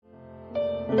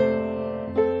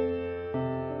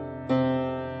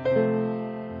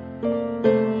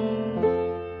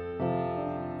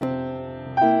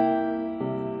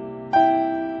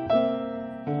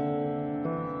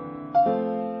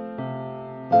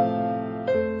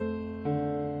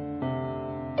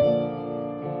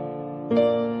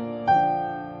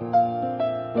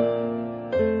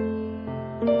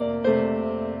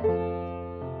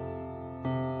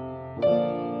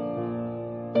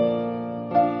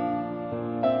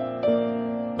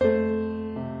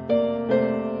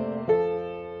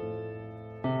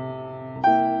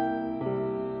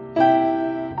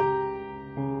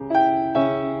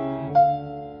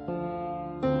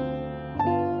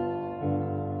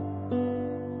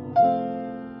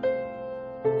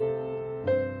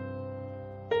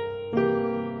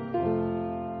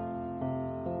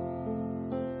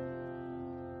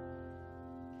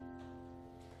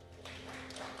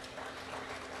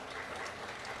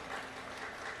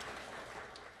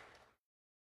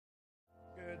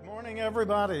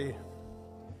Everybody.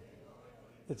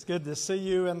 It's good to see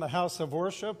you in the house of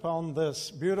worship on this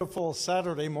beautiful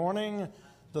Saturday morning,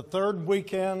 the third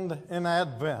weekend in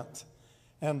Advent.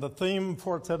 And the theme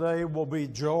for today will be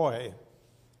joy.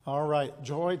 All right,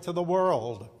 joy to the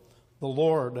world. The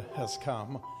Lord has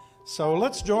come. So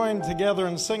let's join together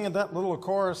in singing that little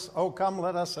chorus, "Oh, come,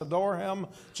 let us adore him."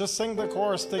 Just sing the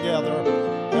chorus together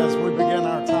as we begin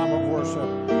our time of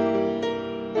worship.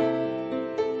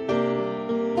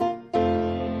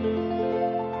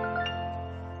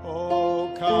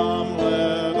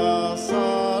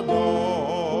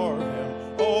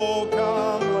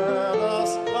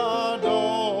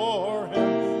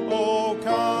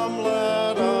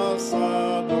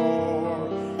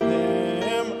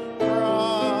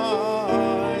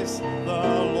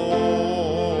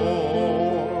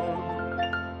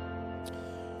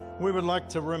 Like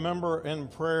to remember in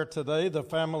prayer today the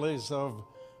families of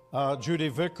Judy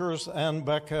Vickers and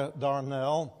Becca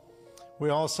Darnell. We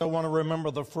also want to remember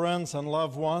the friends and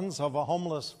loved ones of a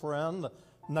homeless friend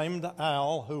named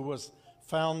Al who was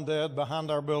found dead behind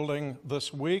our building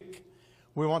this week.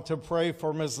 We want to pray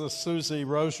for Mrs. Susie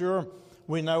Rozier.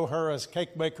 We know her as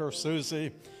Cake Baker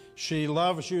Susie. She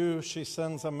loves you. She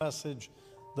sends a message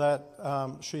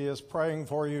that she is praying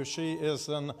for you. She is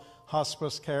in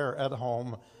hospice care at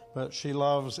home, but she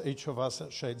loves each of us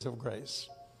at Shades of Grace.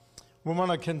 We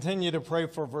want to continue to pray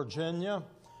for Virginia,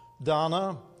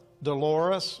 Donna,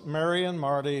 Dolores, Mary and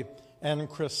Marty, and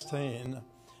Christine.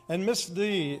 And Miss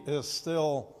D is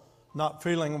still not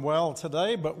feeling well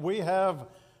today, but we have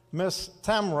Miss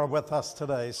Tamra with us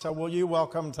today. So will you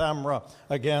welcome Tamra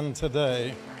again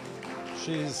today?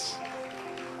 She's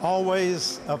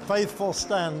always a faithful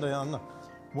stand-in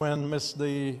when Miss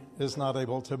D is not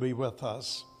able to be with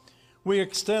us. We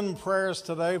extend prayers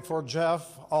today for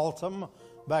Jeff Altum,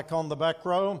 back on the back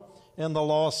row, in the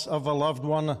loss of a loved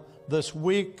one this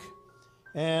week.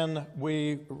 And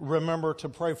we remember to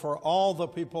pray for all the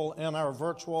people in our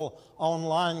virtual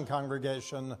online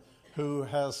congregation who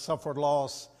has suffered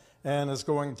loss and is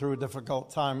going through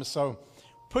difficult times. So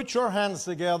put your hands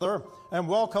together and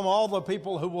welcome all the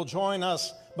people who will join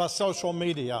us by social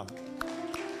media.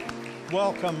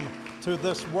 Welcome to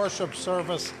this worship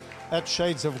service at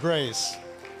Shades of Grace.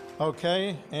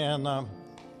 Okay, and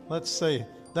let's see.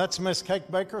 That's Miss Cake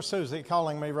Baker Susie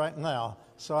calling me right now,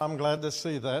 so I'm glad to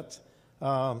see that.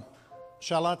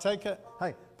 Shall I take it?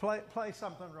 Hey, play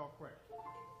something real quick.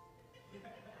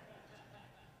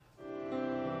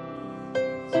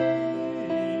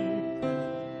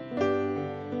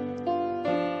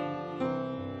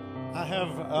 I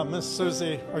have Miss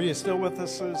Susie. Are you still with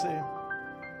us, Susie?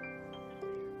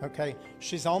 Okay,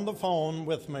 she's on the phone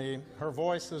with me. Her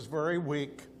voice is very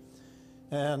weak,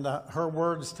 and her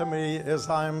words to me is,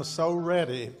 "I'm so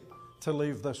ready to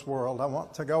leave this world. I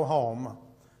want to go home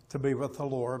to be with the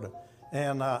Lord."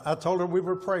 And I told her we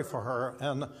would pray for her,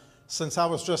 and since I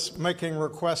was just making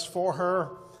requests for her,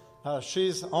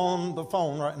 she's on the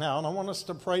phone right now, and I want us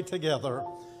to pray together.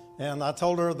 And I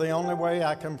told her the only way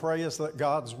I can pray is that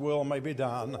God's will may be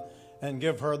done, and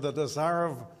give her the desire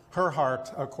of her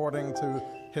heart according to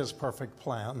his perfect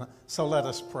plan. So let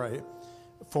us pray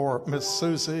for Miss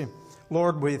Susie.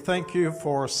 Lord, we thank you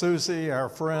for Susie, our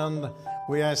friend.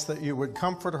 We ask that you would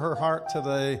comfort her heart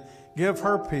today, give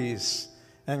her peace,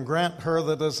 and grant her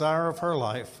the desire of her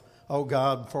life, oh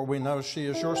God, for we know she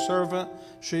is your servant,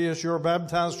 she is your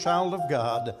baptized child of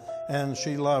God, and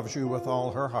she loves you with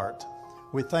all her heart.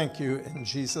 We thank you in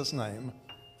Jesus' name.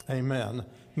 Amen.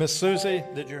 Miss Susie,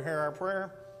 did you hear our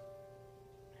prayer?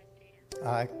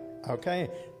 Okay.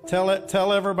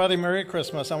 Tell everybody Merry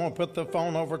Christmas. I'm going to put the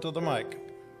phone over to the mic.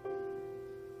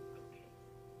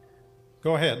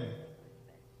 Go ahead.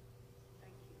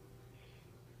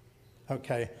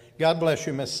 Okay. God bless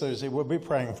you, Miss Susie. We'll be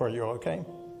praying for you, okay?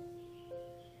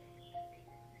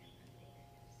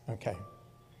 Okay.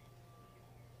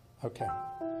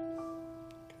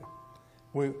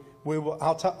 We will.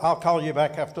 I'll call you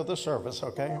back after the service,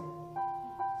 okay?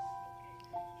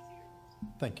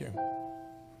 Thank you.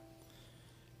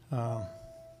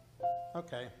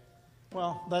 Okay.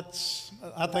 Well,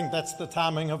 I think that's the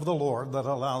timing of the Lord that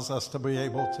allows us to be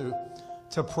able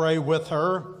to pray with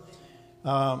her.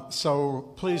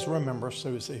 So please remember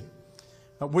Susie.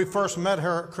 We first met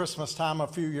her at Christmas time a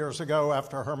few years ago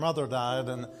after her mother died,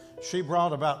 and she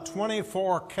brought about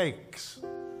 24 cakes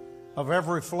of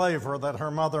every flavor that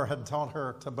her mother had taught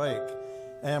her to bake.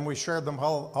 And we shared them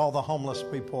all the homeless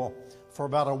people for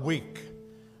about a week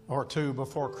or two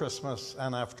before Christmas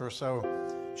and after. So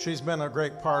she's been a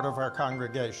great part of our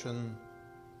congregation.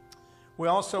 We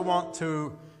also want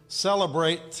to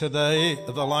celebrate today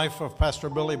the life of Pastor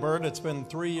Billy Bird. It's been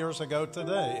 3 years ago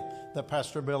today that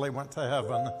Pastor Billy went to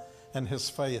heaven and his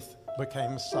faith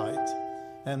became sight.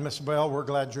 And Miss Bell, we're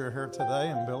glad you're here today,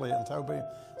 and Billy and Toby.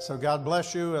 So God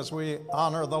bless you as we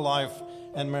honor the life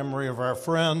and memory of our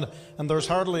friend. And there's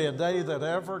hardly a day that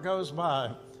ever goes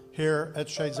by here at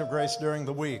Shades of Grace during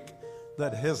the week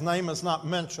that his name is not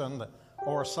mentioned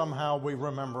or somehow we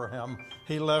remember him.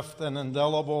 He left an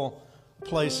indelible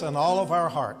place in all of our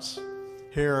hearts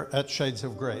here at Shades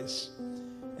of Grace.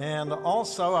 And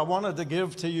also, I wanted to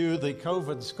give to you the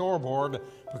COVID scoreboard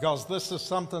because this is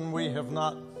something we have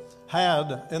not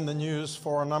had in the news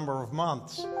for a number of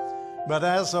months. But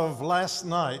as of last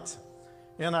night,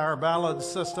 in our ballot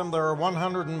system, there are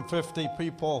 150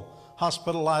 people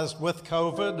hospitalized with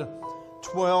COVID.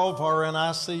 12 are in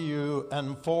ICU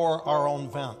and 4 are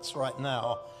on vents right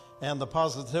now. And the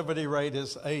positivity rate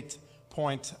is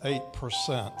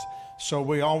 8.8%. So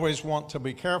we always want to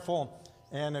be careful.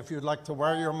 And if you'd like to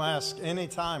wear your mask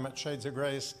anytime at Shades of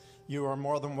Grace, you are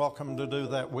more than welcome to do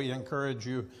that. We encourage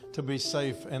you to be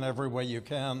safe in every way you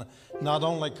can. Not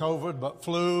only COVID, but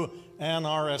flu and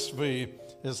RSV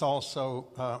is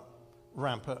also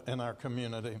rampant in our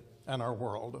community and our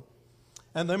world.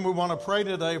 And then we want to pray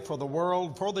today for the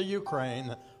world, for the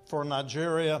Ukraine, for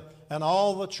Nigeria, and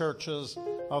all the churches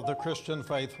of the Christian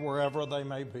faith, wherever they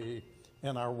may be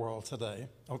in our world today.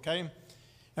 Okay?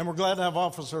 And we're glad to have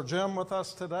Officer Jim with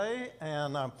us today.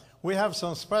 And we have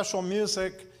some special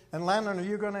music. And Landon, are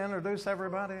you going to introduce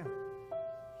everybody?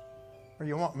 Or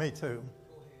you want me to?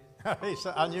 He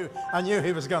said, I knew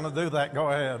he was going to do that. Go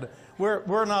ahead.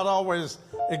 We're not always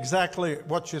exactly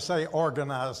what you say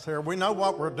organized here. We know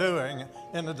what we're doing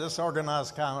in a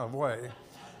disorganized kind of way.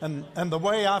 And the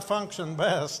way I function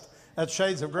best at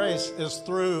Shades of Grace is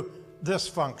through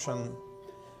dysfunction.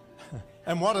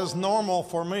 And what is normal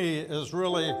for me is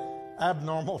really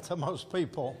abnormal to most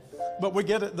people. But we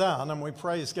get it done, and we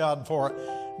praise God for it.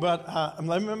 But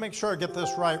let me make sure I get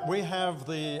this right. We have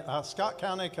the Scott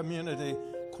County Community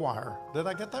Choir. Did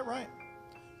I get that right?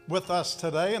 With us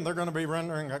today, and they're going to be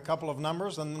rendering a couple of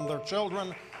numbers, and then their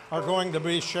children are going to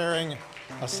be sharing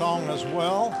a song as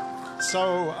well.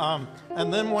 So,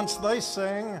 and then once they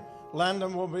sing,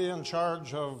 Landon will be in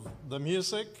charge of the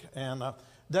music, and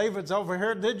David's over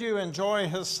here. Did you enjoy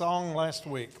his song last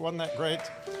week? Wasn't that great?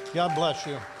 God bless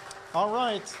you. All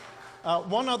right.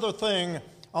 One other thing.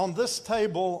 On this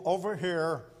table over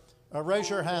here, raise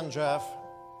your hand, Jeff.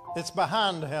 It's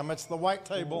behind him. It's the white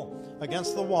table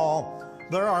against the wall.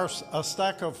 There is a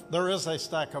stack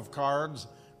of cards,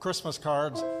 Christmas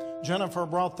cards. Jennifer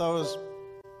brought those.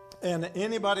 And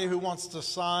anybody who wants to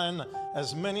sign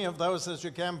as many of those as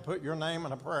you can, put your name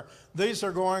and a prayer. These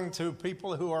are going to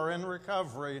people who are in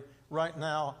recovery right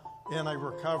now in a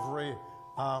recovery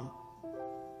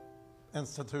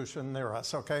institution near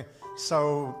us, okay?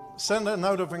 So send a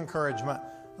note of encouragement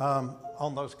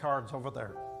on those cards over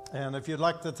there. And if you'd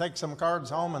like to take some cards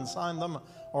home and sign them,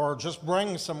 or just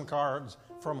bring some cards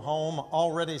from home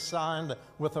already signed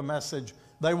with a message,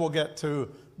 they will get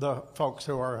to the folks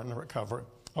who are in recovery.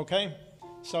 Okay?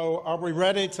 So are we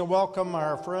ready to welcome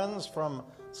our friends from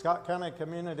Scott County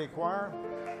Community Choir?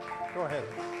 Go ahead.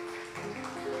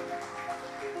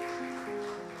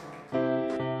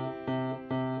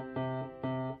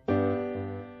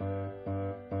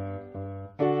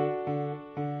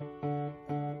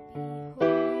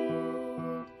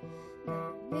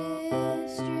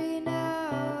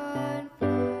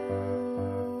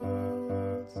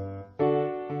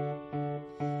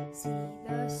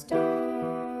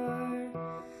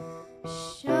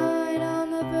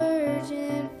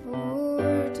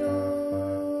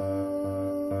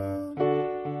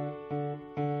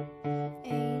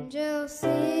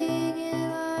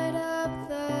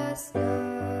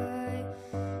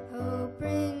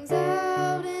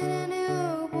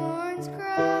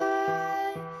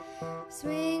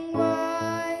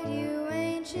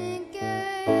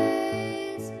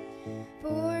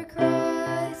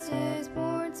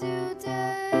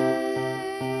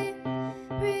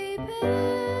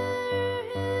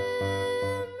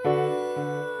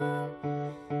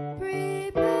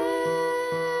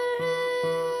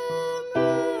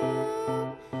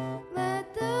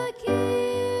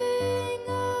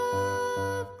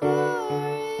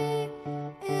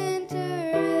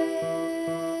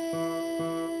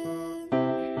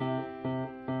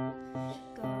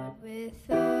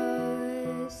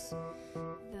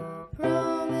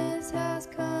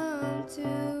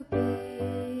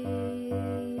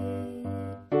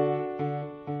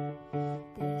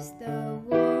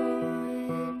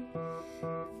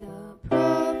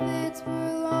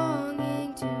 Were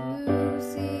longing to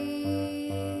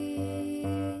see.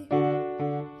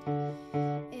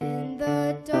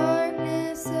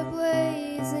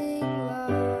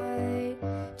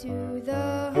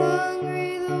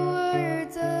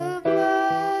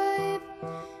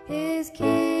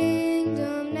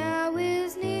 kingdom now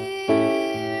is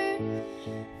near,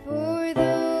 for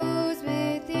those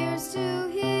with ears to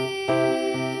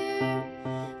hear.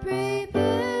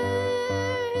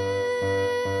 Prepare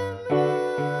him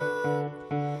room,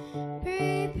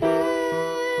 prepare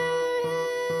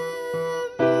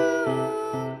him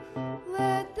room.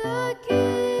 Let the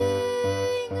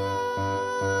King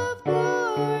of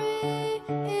glory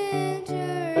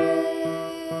enter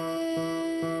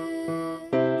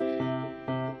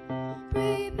in.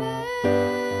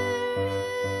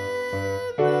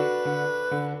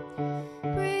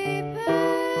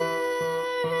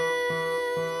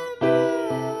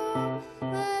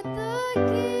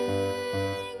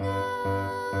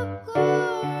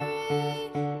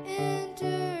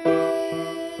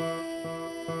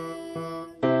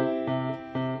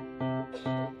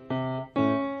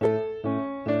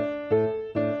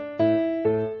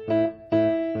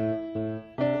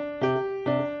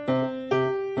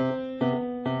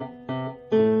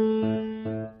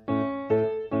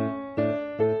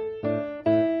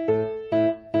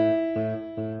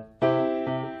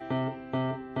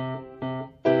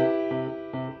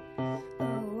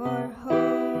 Our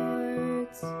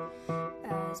hearts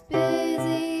as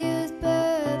busy as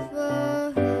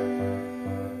Bethlehem,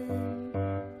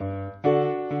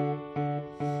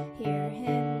 hear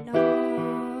him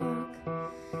knock.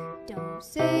 Don't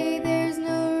say there's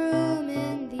no room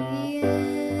in the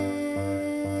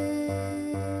inn.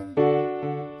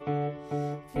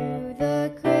 Through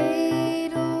the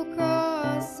cradle,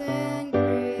 cross, and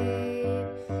grave,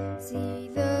 see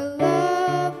the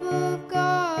love of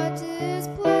God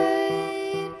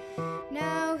displayed.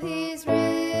 Now he's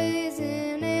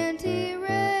risen and he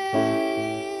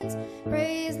reigns.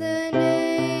 Praise the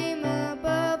name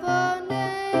above all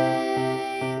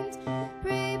names.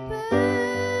 Prepare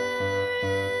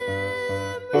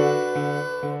him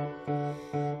room,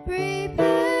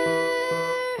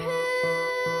 prepare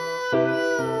him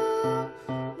room.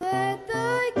 Let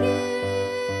the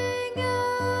King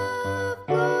of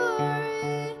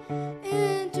glory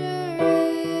enter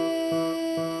in.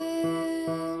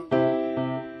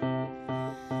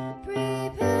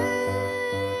 Prepare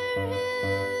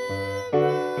him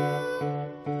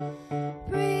room,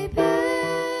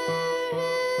 prepare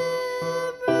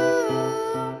him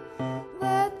room.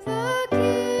 Let the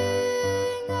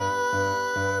King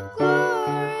of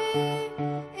glory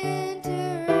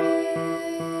enter in.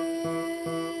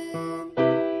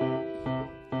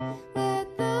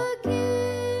 Let the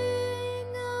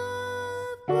King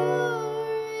of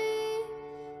glory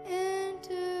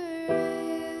enter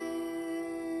in.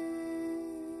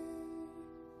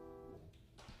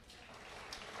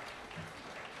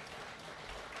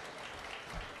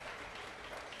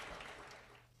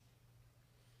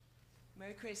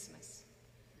 Merry Christmas.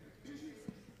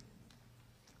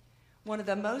 One of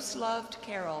the most loved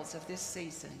carols of this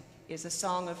season is a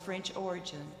song of French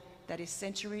origin that is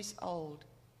centuries old.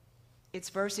 Its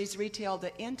verses retell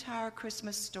the entire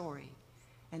Christmas story,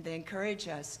 and they encourage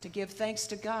us to give thanks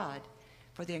to God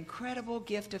for the incredible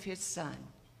gift of his Son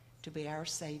to be our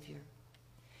Savior.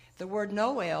 The word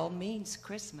Noel means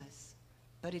Christmas,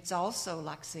 but it's also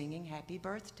like singing Happy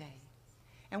Birthday.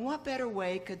 And what better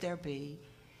way could there be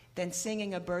than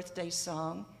singing a birthday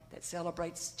song that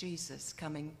celebrates Jesus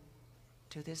coming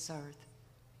to this earth?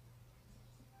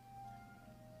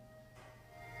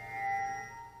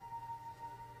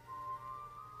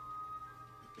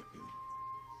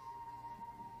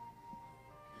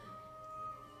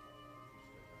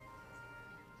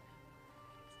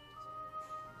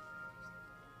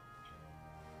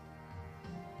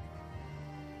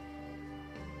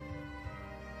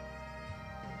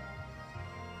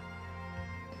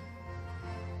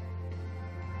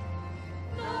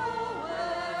 Noel,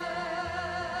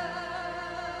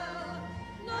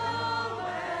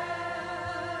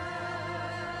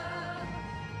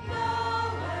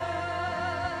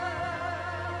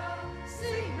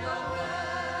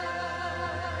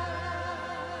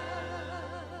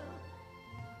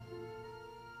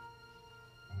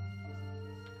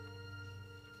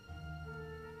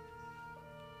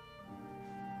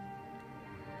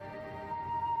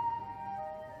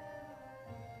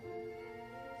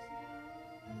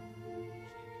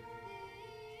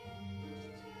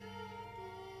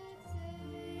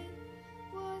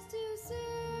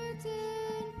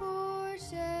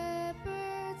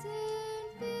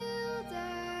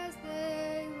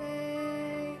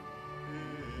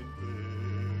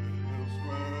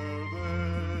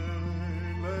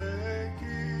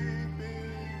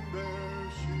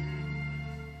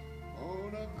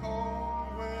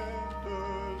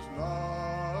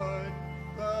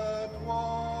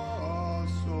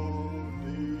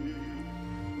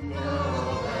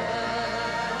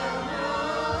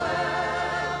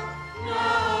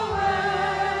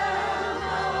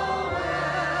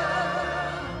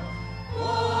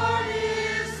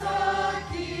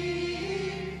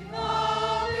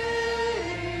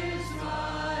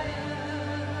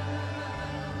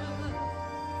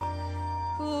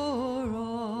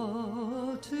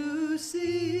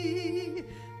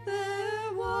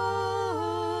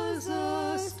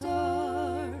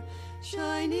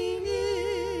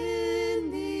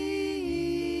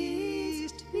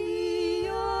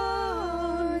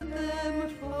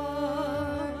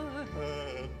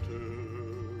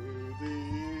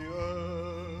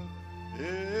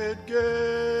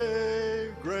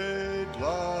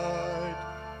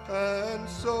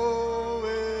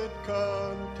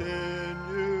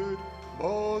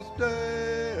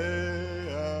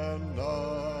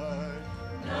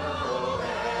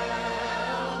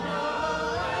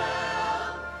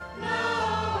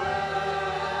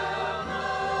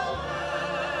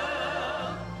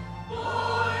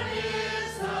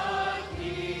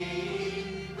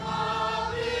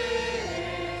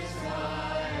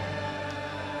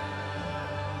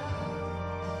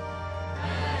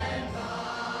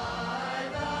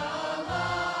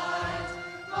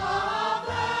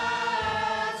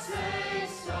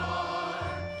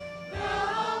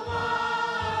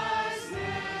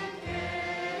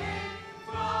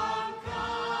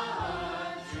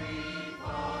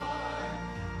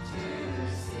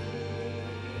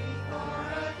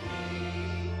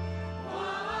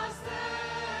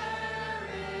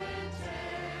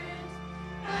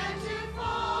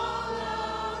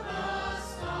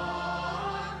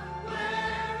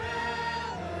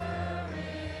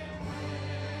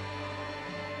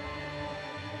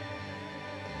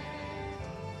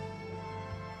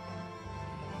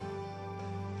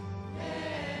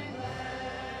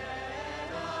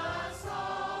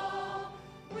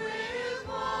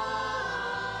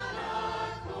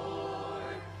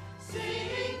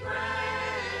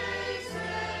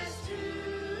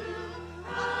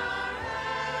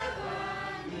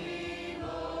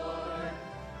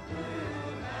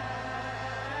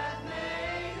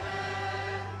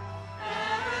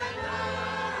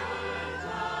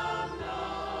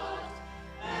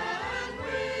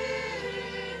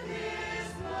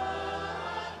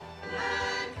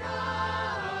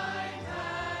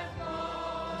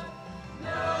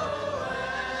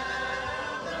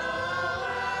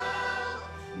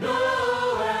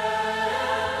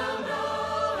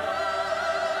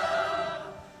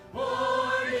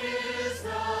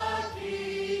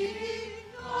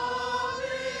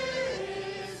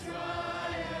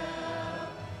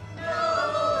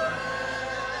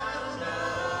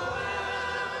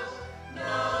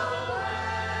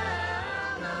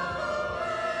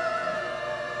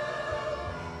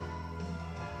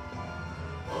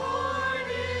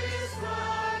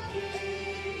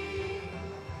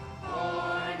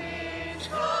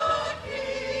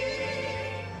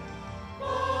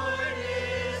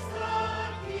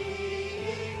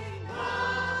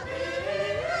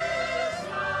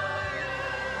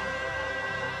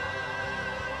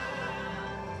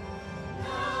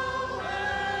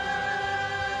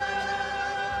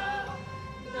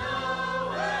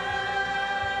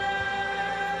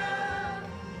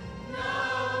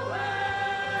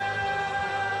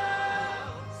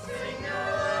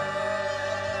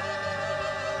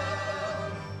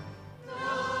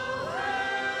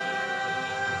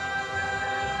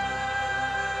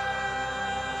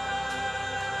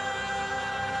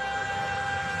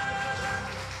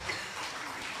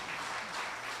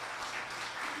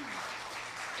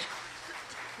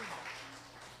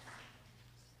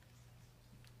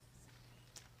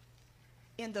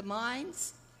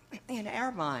 In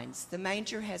our minds, the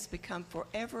manger has become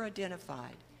forever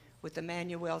identified with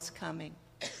Emmanuel's coming.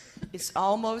 It's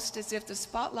almost as if the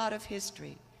spotlight of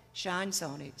history shines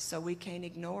on it, so we can't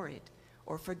ignore it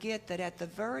or forget that at the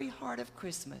very heart of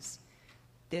Christmas,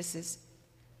 this is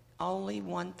only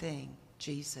one thing: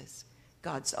 Jesus,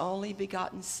 God's only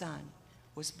begotten Son,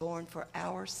 was born for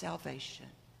our salvation.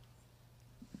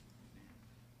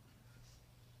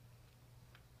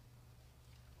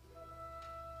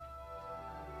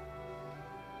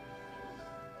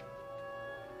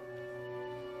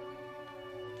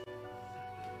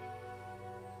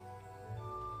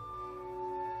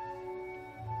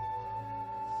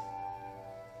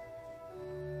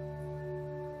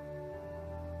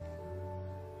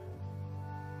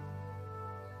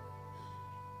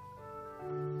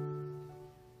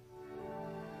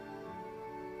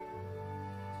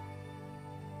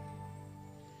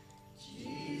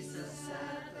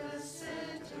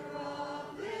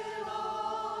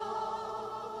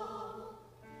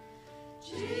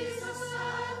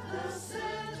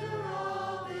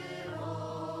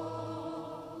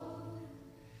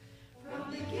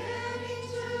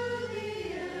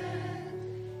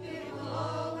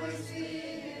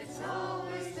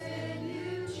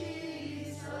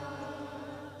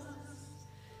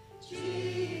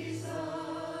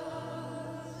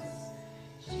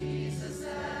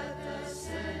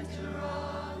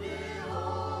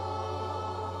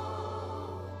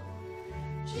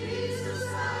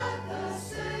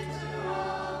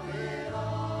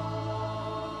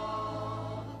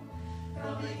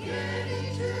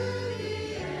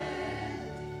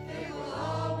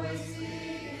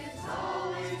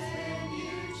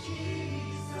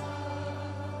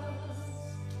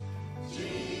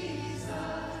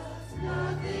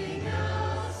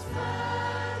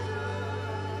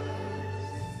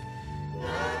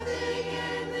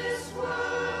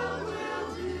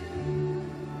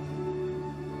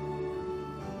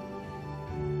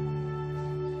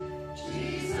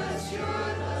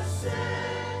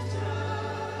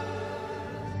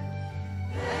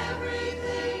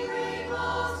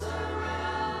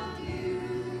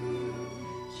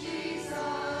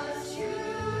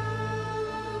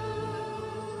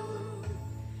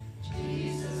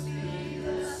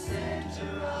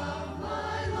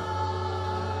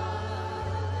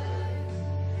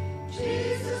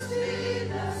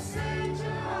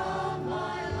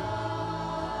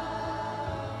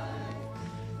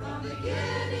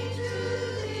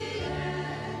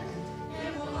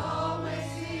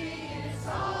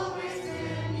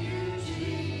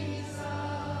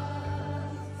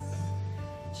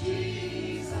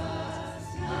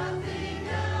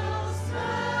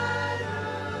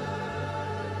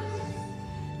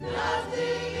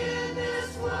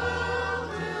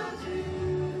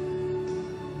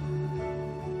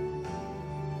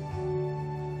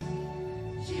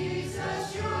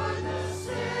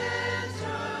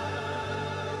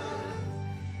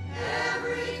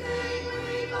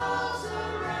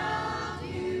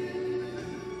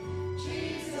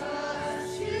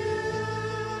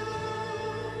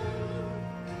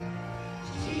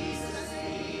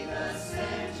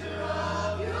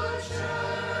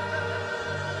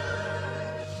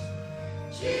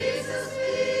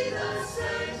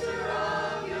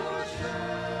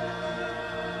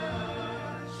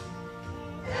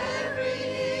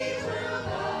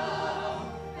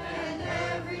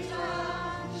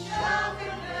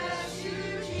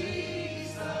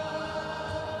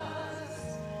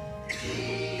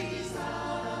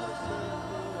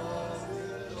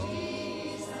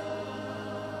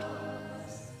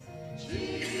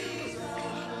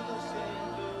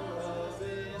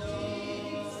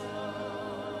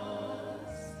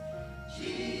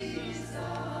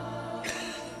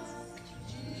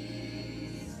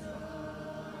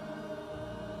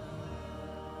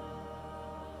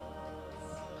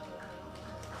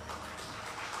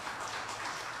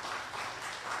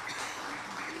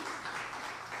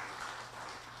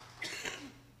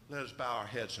 Let us bow our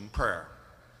heads in prayer.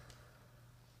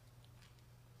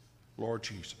 Lord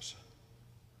Jesus,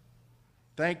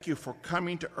 thank you for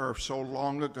coming to earth so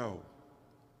long ago.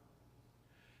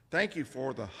 Thank you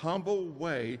for the humble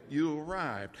way you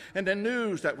arrived and the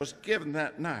news that was given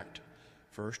that night,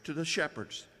 first to the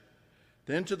shepherds,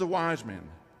 then to the wise men,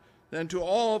 then to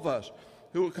all of us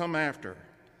who will come after.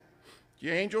 The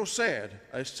angel said,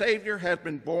 a Savior has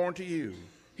been born to you.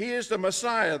 He is the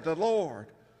Messiah, the Lord.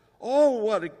 Oh,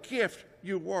 what a gift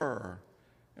you were,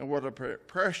 and what a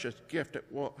precious gift it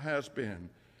has been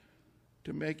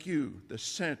to make you the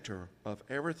center of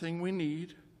everything we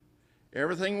need,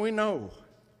 everything we know,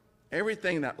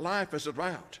 everything that life is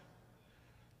about.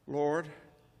 Lord,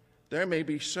 there may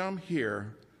be some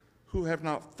here who have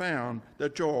not found the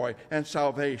joy and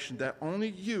salvation that only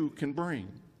you can bring.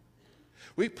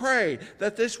 We pray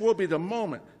that this will be the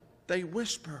moment they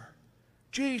whisper,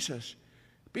 Jesus,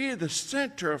 be the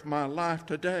center of my life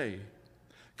today.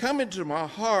 Come into my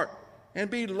heart and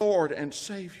be Lord and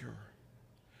Savior.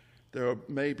 There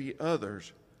may be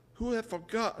others who have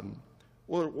forgotten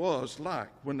what it was like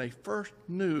when they first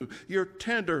knew your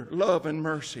tender love and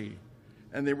mercy,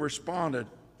 and they responded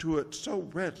to it so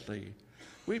readily.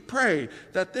 We pray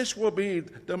that this will be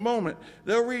the moment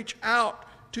they'll reach out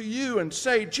to you and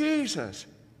say, Jesus,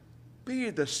 be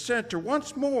the center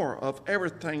once more of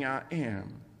everything I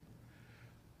am.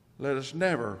 Let us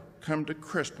never come to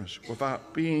Christmas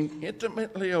without being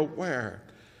intimately aware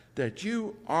that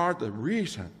you are the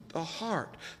reason, the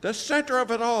heart, the center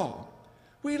of it all.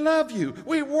 We love you,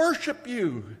 we worship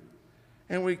you,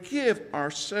 and we give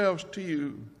ourselves to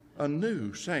you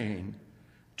anew, saying,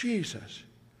 Jesus,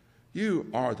 you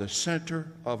are the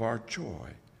center of our joy.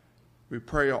 We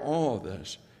pray all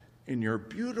this in your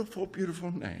beautiful,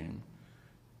 beautiful name.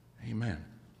 Amen.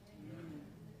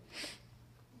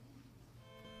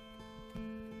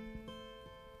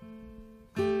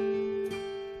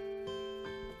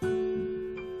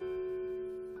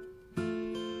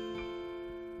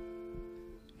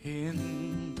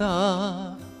 In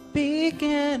the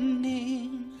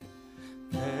beginning,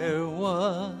 there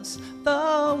was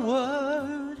the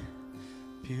Word.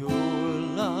 Pure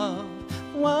love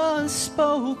was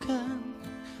spoken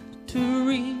to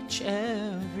reach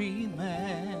every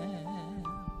man.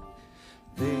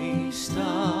 They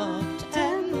stopped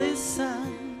and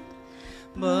listened,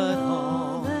 but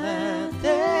all that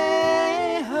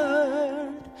they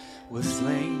heard was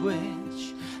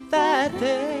language that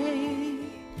they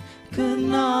could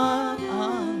not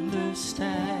understand.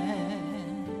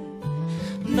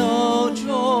 No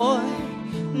joy,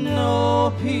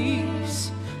 no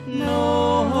peace,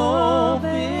 no hope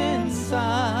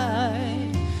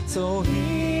inside. So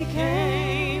he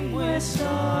came with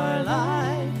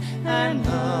starlight and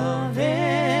love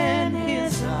in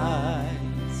his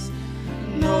eyes.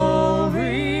 No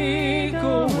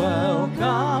regal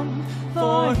welcome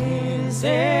for his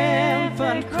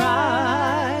infant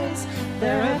cries.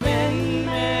 There have been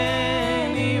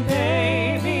many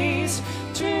babies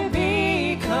to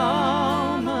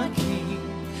become a king,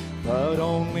 but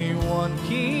only one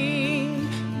king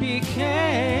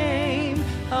became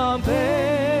a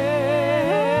baby.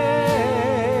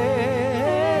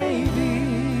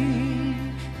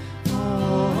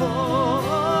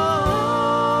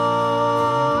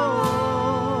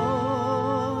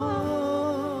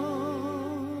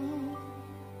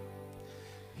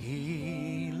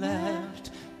 He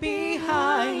left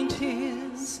behind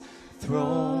his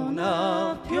throne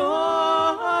of pure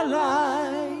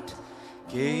light,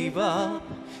 gave up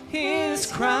his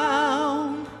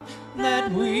crown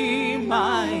that we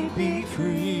might be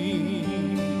free.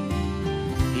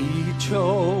 He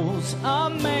chose a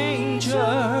manger,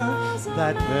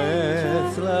 that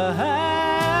Bethlehem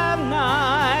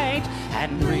night,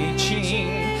 and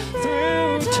reaching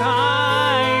through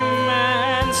time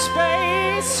and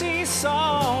space, he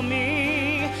saw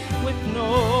me with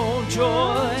no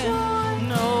joy,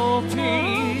 no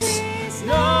peace,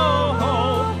 no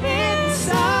hope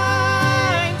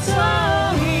inside.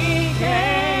 So he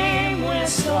came with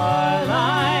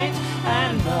starlight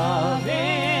and love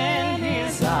in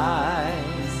his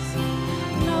eyes.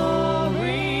 No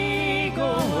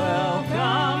regal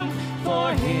welcome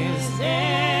for his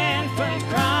infant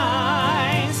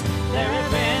cries. There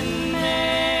have been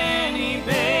many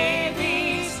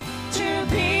babies to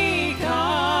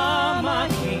become a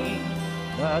king,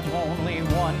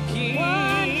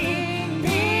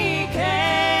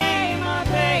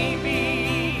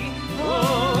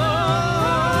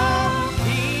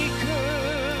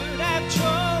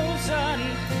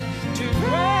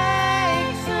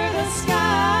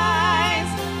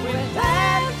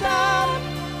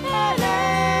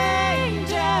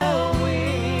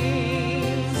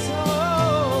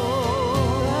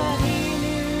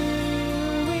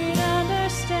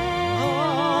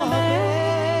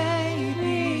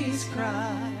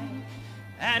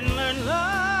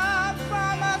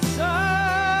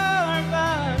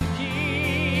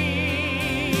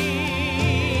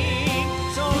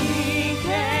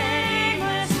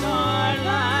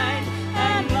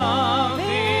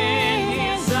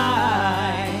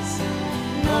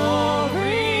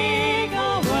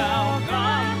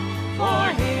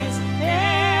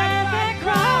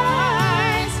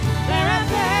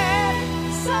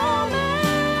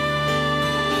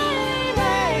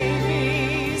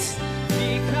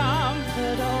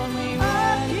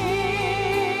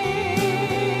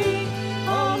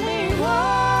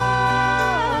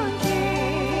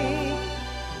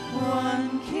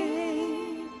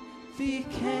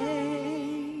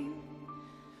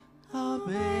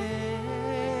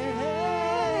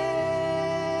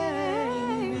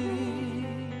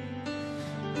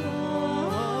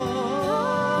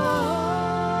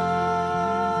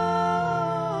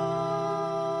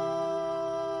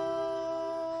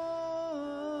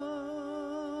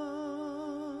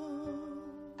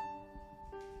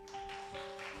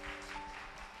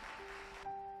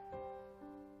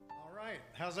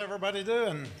 How's everybody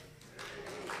doing?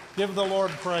 Give the Lord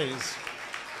praise.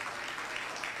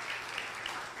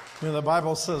 You know, the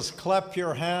Bible says, clap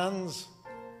your hands,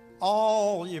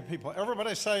 all you people.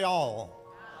 Everybody say all.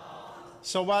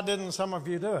 So why didn't some of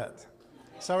you do it?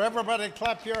 So everybody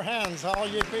clap your hands, all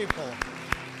you people.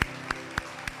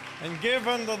 And give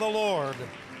unto the Lord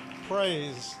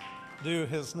praise due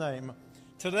his name.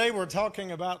 Today we're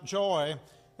talking about joy.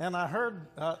 And I heard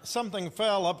something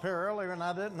fell up here earlier, and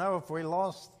I didn't know if we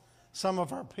lost some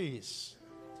of our peace.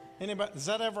 Anybody? Does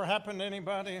that ever happen to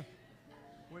anybody?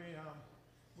 We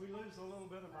lose a little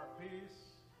bit of our peace.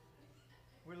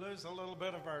 We lose a little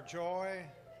bit of our joy.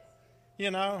 You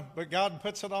know, but God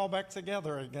puts it all back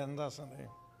together again, doesn't he?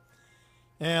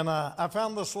 And I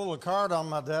found this little card on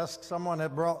my desk. Someone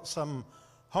had brought some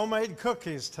homemade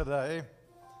cookies today,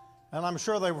 and I'm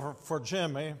sure they were for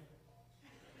Jimmy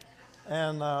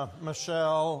and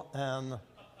Michelle and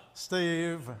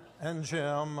Steve and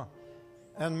Jim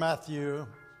and Matthew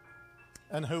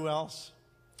and who else?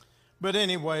 But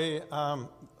anyway,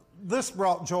 this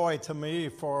brought joy to me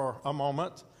for a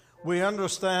moment. We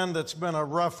understand it's been a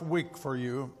rough week for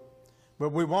you,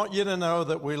 but we want you to know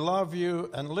that we love you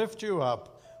and lift you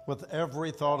up with every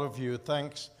thought of you.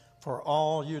 Thanks for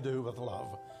all you do with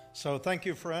love. So thank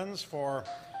you, friends, for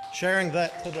sharing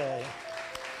that today.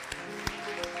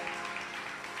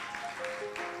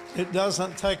 It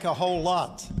doesn't take a whole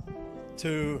lot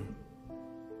to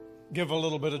give a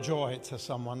little bit of joy to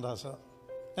someone, does it?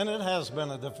 And it has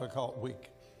been a difficult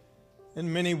week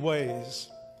in many ways.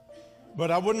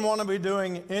 But I wouldn't want to be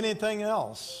doing anything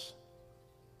else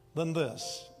than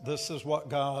this. This is what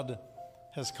God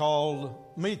has called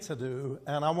me to do.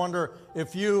 And I wonder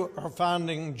if you are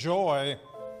finding joy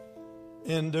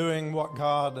in doing what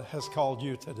God has called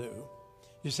you to do.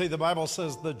 You see, the Bible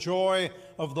says, the joy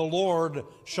of the Lord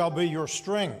shall be your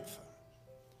strength.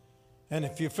 And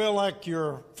if you feel like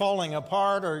you're falling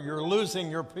apart or you're losing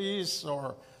your peace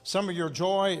or some of your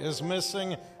joy is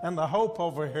missing, and the hope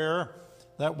over here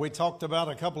that we talked about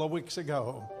a couple of weeks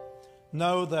ago,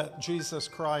 know that Jesus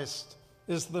Christ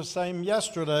is the same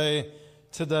yesterday,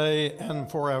 today,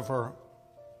 and forever.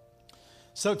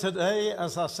 So today,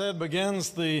 as I said,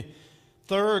 begins the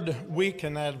third week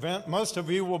in Advent. Most of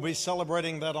you will be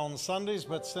celebrating that on Sundays,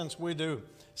 but since we do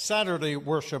Saturday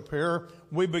worship here,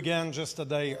 we begin just a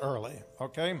day early,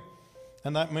 okay?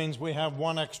 And that means we have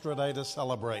one extra day to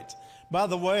celebrate. By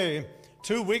the way,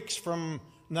 2 weeks from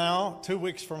now, 2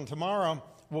 weeks from tomorrow,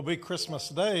 will be Christmas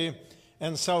Day,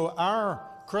 and so our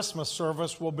Christmas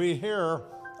service will be here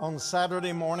on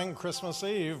Saturday morning, Christmas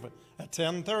Eve at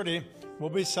 10:30. We'll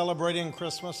be celebrating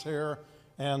Christmas here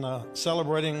and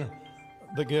celebrating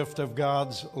the gift of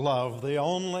God's love, the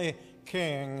only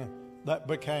king that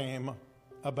became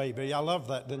a baby. I love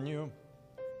that, didn't you?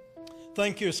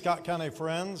 Thank you, Scott County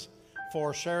Friends,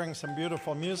 for sharing some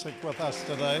beautiful music with us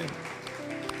today.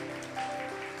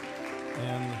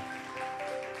 And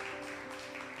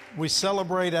we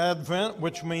celebrate Advent,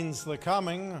 which means the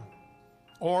coming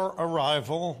or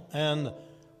arrival, and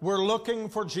we're looking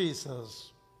for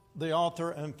Jesus, the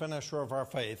author and finisher of our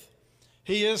faith.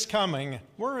 He is coming.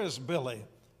 Where is Billy?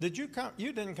 Did you come?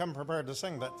 You didn't come prepared to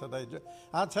sing that today.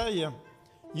 I'll tell you,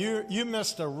 you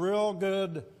missed a real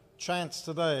good chance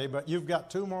today, but you've got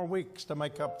 2 more weeks to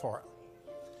make up for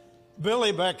it.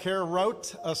 Billy back here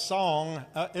wrote a song.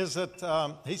 Is it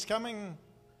He's Coming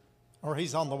or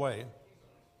He's on the Way?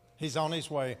 He's on his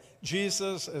way.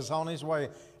 Jesus is on his way.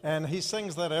 And he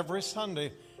sings that every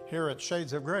Sunday here at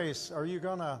Shades of Grace. Are you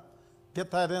going to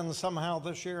get that in somehow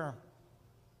this year?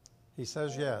 He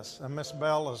says yes. And Miss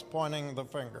Bell is pointing the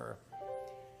finger.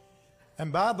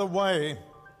 And by the way,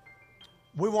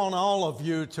 we want all of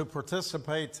you to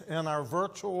participate in our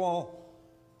virtual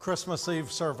Christmas Eve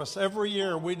service. Every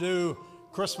year we do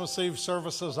Christmas Eve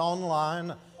services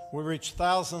online. We reach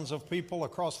thousands of people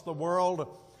across the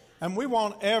world. And we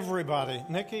want everybody,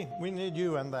 Nikki, we need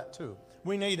you in that too.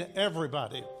 We need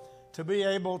everybody to be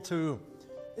able to,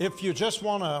 if you just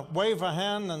want to wave a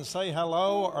hand and say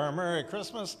hello or Merry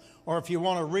Christmas, or if you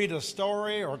want to read a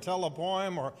story or tell a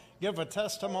poem or give a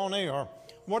testimony or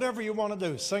whatever you want to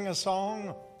do, sing a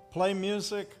song, play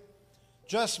music,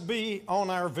 just be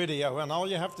on our video. And all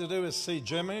you have to do is see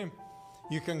Jimmy.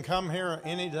 You can come here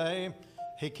any day.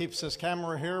 He keeps his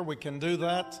camera here. We can do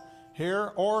that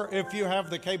here, or if you have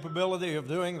the capability of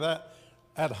doing that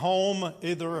at home,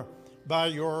 either by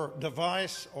your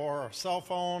device or cell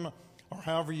phone, or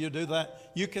however you do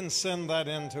that, you can send that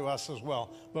in to us as well.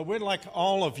 But we'd like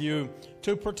all of you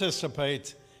to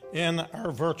participate in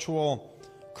our virtual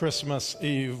Christmas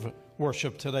Eve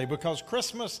worship today, because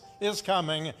Christmas is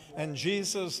coming and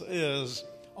Jesus is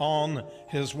on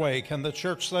his way. Can the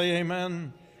church say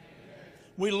amen?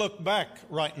 We look back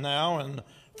right now and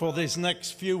for these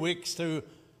next few weeks to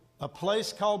a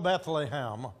place called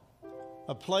Bethlehem,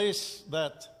 a place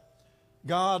that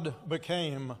God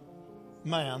became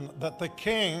man, that the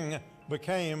king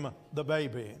became the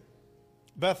baby.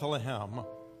 Bethlehem,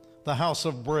 the house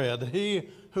of bread, he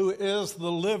who is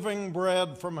the living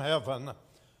bread from heaven,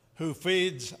 who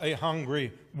feeds a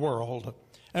hungry world.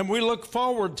 And we look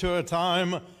forward to a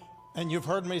time, and you've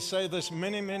heard me say this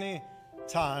many, many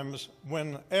times,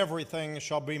 when everything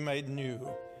shall be made new.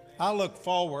 I look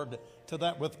forward to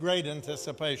that with great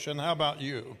anticipation. How about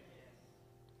you?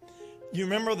 You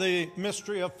remember the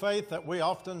mystery of faith that we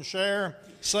often share?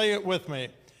 Say it with me.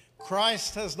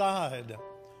 Christ has died.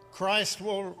 Christ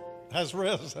has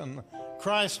risen.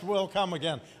 Christ will come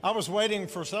again. I was waiting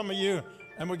for some of you,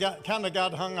 and we got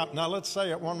hung up. Now let's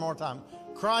say it one more time.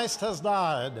 Christ has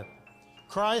died.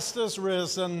 Christ is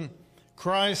risen.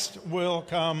 Christ will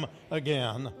come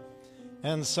again.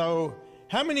 And so,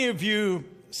 how many of you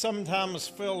sometimes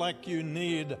feel like you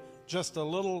need just a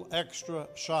little extra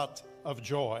shot of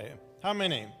joy? How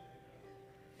many?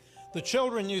 The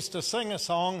children used to sing a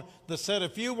song that said,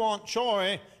 if you want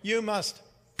joy, you must,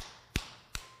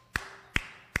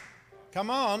 come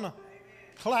on,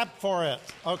 clap for it,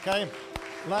 okay?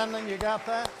 Landon, you got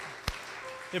that?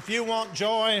 If you want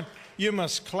joy, you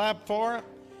must clap for it.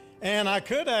 And I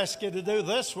could ask you to do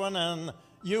this one, and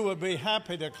you would be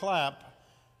happy to clap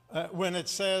when it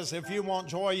says, if you want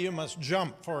joy, you must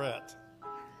jump for it.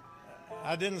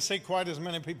 I didn't see quite as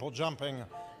many people jumping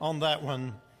on that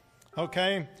one,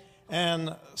 okay?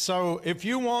 And so if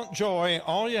you want joy,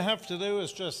 all you have to do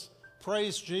is just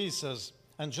praise Jesus,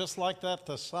 and just like that,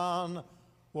 the sun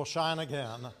will shine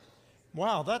again.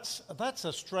 Wow, that's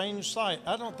a strange sight.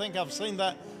 I don't think I've seen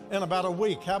that in about a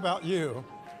week. How about you?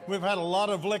 We've had a lot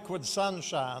of liquid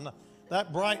sunshine.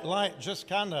 That bright light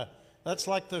just that's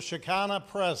like the Shekinah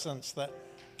presence that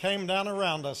came down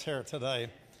around us here today.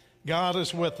 God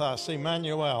is with us,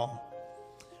 Emmanuel.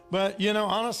 But, you know,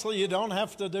 honestly, you don't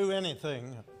have to do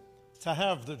anything to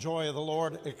have the joy of the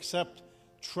Lord except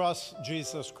trust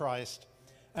Jesus Christ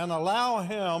and allow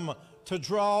him to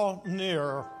draw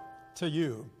near to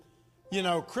you. You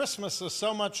know, Christmas is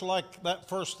so much like that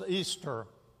first Easter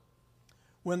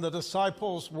when the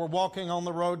disciples were walking on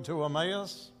the road to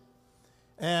Emmaus,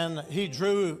 and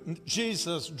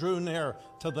Jesus drew near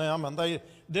to them, and they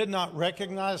did not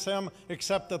recognize him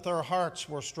except that their hearts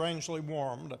were strangely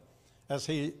warmed as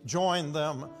he joined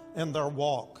them in their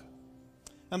walk.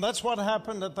 And that's what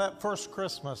happened at that first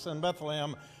Christmas in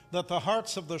Bethlehem, that the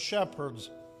hearts of the shepherds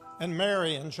and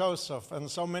Mary and Joseph and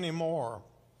so many more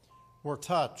were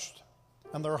touched,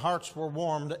 and their hearts were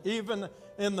warmed, even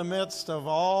in the midst of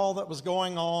all that was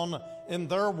going on in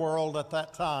their world at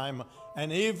that time.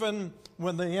 And even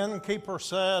when the innkeeper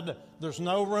said, there's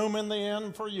no room in the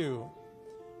inn for you,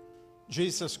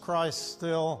 Jesus Christ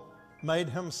still made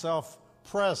himself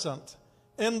present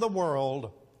in the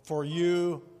world for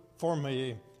you, for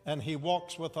me, and he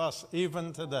walks with us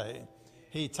even today.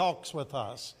 He talks with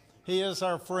us. He is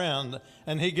our friend,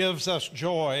 and he gives us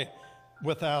joy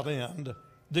without end.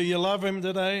 Do you love him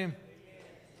today?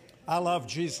 I love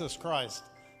Jesus Christ.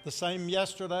 The same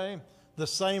yesterday, the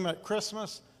same at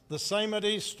Christmas, the same at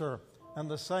Easter, and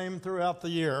the same throughout the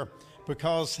year,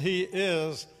 because he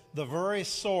is the very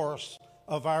source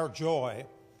of our joy.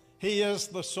 He is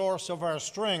the source of our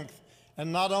strength,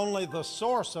 and not only the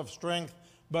source of strength,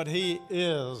 but he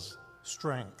is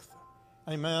strength.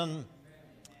 Amen.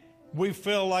 We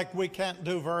feel like we can't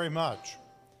do very much,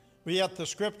 but yet the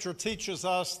scripture teaches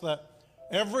us that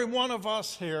every one of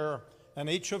us here, and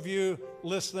each of you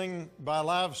listening by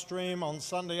live stream on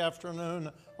Sunday afternoon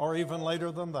or even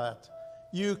later than that,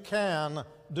 you can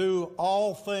do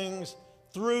all things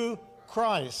through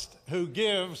Christ who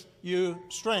gives you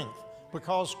strength,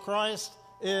 because Christ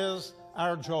is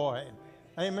our joy.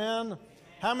 Amen?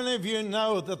 How many of you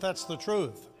know that that's the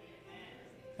truth?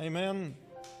 Amen?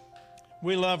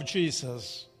 We love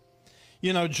Jesus.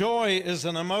 You know, joy is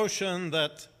an emotion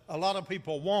that a lot of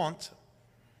people want,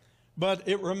 but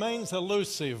it remains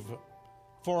elusive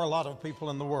for a lot of people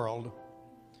in the world.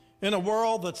 In a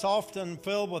world that's often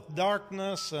filled with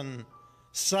darkness and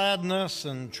sadness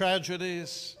and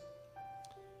tragedies,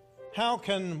 how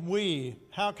can we,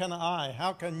 how can I,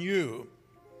 how can you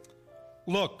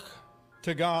look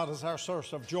to God as our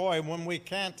source of joy when we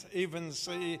can't even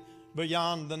see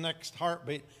beyond the next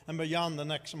heartbeat and beyond the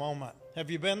next moment?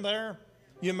 Have you been there?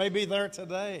 You may be there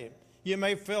today. You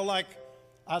may feel like,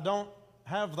 I don't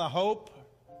have the hope,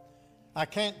 I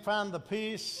can't find the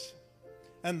peace,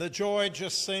 and the joy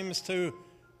just seems to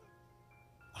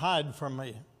hide from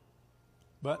me.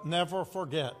 but never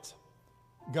forget,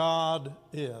 God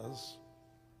is.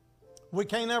 We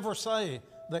can't ever say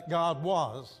that God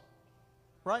was,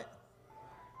 right?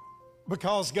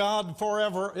 Because God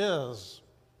forever is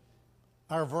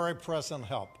our very present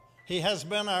help. He has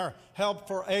been our help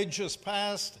for ages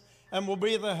past and will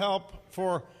be the help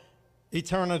for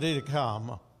eternity to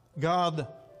come. God,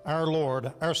 our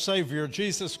Lord, our Savior,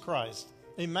 Jesus Christ,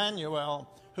 Emmanuel,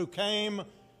 who came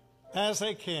as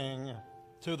a king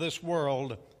to this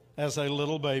world as a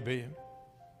little baby.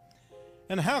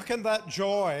 And how can that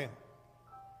joy,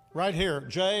 right here,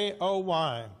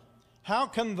 J-O-Y, how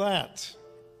can that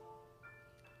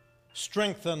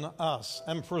strengthen us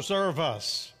and preserve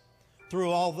us through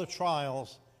all the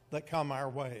trials that come our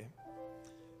way?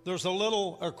 There's a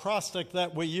little acrostic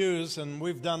that we use, and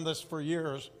we've done this for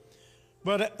years.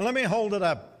 But let me hold it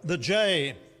up. The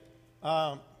J,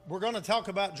 we're going to talk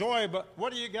about joy, but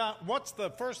what do you got? What's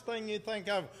the first thing you think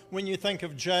of when you think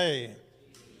of J?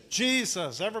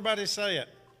 Jesus. Everybody say it.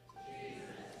 Jesus.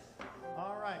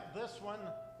 All right, this one,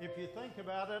 if you think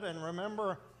about it and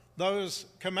remember those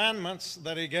commandments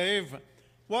that he gave,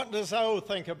 what does O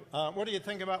think of? What do you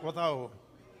think about with O?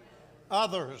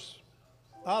 Others.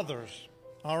 Others.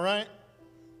 All right?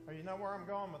 Oh, you know where I'm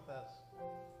going with this.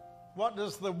 What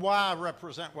does the Y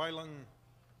represent, Waylon?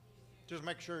 Just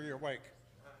make sure you're awake.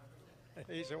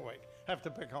 He's awake. Have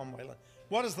to pick on Waylon.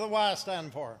 What does the Y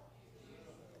stand for?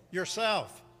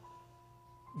 Yourself.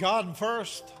 God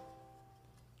first,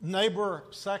 neighbor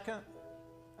second,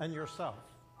 and yourself.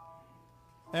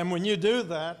 And when you do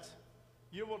that,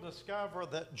 you will discover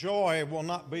that joy will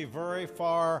not be very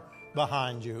far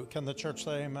behind you. Can the church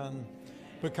say amen?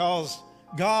 Because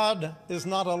God is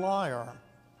not a liar.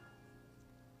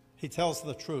 He tells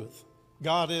the truth.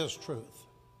 God is truth.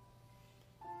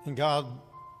 And God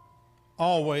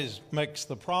always makes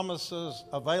the promises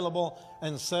available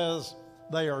and says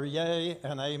they are yea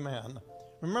and amen.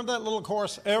 Remember that little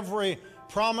chorus? Every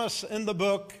promise in the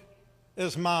book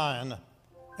is mine.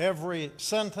 Every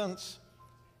sentence,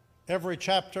 every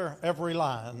chapter, every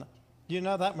line. Do you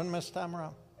know that one, Miss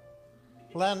Tamara?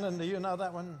 Landon, do you know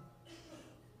that one?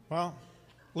 Well,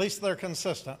 at least they're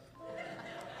consistent.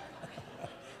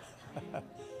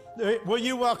 Will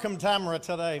you welcome Tamara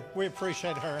today? We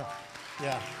appreciate her.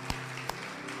 Yeah.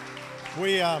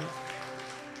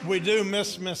 We do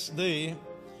miss Miss D,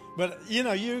 but you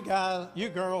know, you guys, you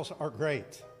girls are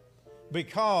great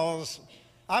because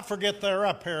I forget they're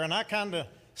up here and I kind of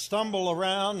stumble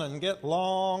around and get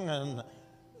long and,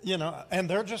 you know, and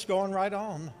they're just going right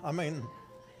on. I mean,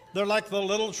 they're like the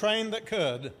little train that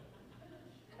could.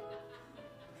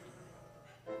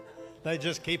 They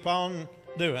just keep on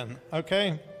doing,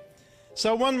 okay?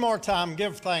 So one more time,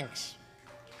 give thanks.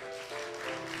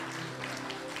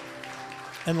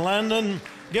 And Landon,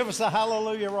 give us a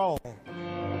hallelujah roll.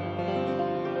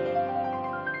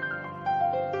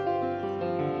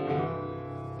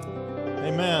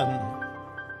 Amen.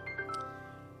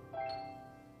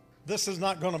 This is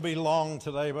not going to be long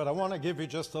today, but I want to give you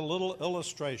just a little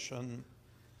illustration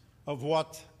of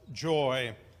what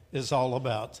joy is all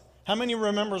about. How many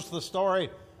remembers the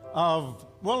story of,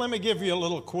 well, let me give you a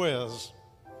little quiz.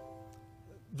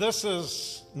 This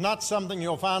is not something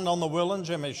you'll find on the Will and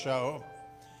Jimmy show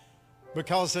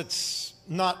because it's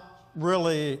not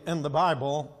really in the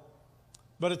Bible,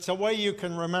 but it's a way you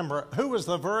can remember. Who was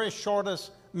the very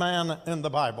shortest man in the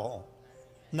Bible?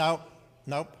 Nope.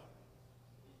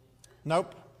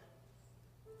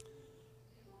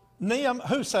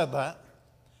 Who said that?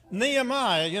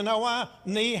 Nehemiah. You know why?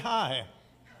 Knee high,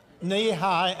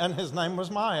 and his name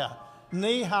was Maya.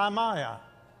 Nehemiah.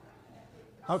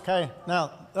 Okay,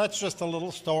 now that's just a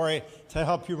little story to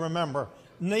help you remember.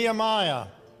 Nehemiah,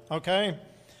 okay?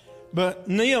 But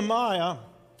Nehemiah,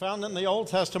 found in the Old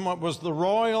Testament, was the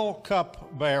royal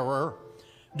cupbearer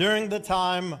during the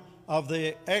time of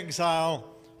the exile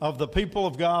of the people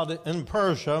of God in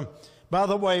Persia. By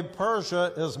the way,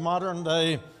 Persia is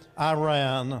modern-day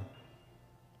Iran.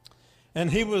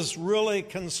 And he was really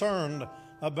concerned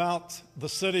about the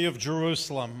city of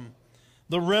Jerusalem,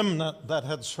 the remnant that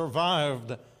had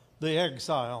survived the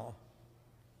exile.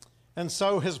 And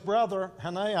so his brother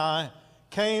Hanani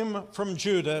came from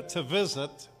Judah to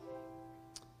visit.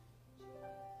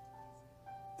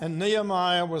 And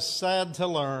Nehemiah was sad to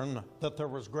learn that there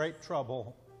was great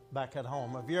trouble back at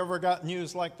home. Have you ever got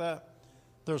news like that?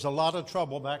 There's a lot of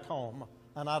trouble back home,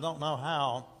 and I don't know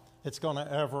how it's going to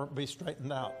ever be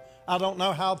straightened out. I don't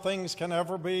know how things can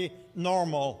ever be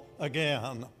normal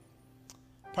again.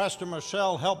 Pastor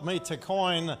Michelle helped me to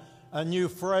coin a new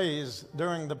phrase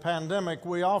during the pandemic.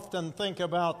 We often think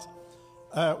about,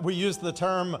 we use the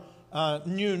term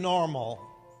new normal.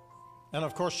 And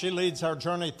of course, she leads our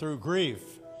journey through grief.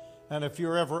 And if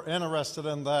you're ever interested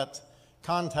in that,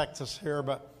 contact us here.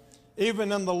 But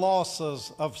even in the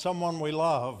losses of someone we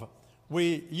love,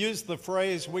 we use the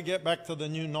phrase, we get back to the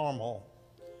new normal.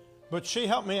 But she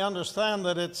helped me understand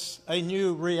that it's a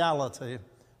new reality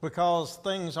because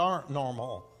things aren't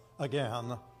normal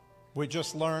again. We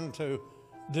just learn to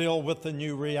deal with the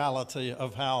new reality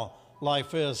of how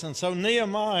life is. And so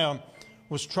Nehemiah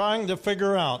was trying to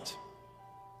figure out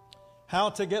how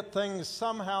to get things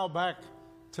somehow back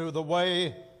to the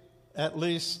way at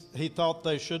least he thought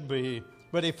they should be.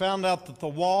 But he found out that the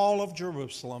wall of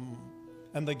Jerusalem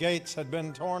and the gates had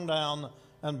been torn down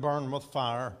and burned with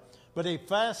fire. But he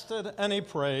fasted and he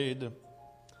prayed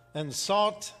and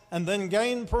sought and then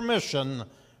gained permission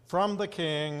from the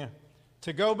king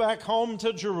to go back home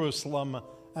to Jerusalem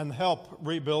and help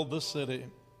rebuild the city.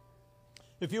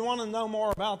 If you want to know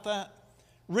more about that,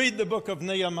 read the book of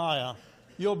Nehemiah.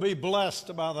 You'll be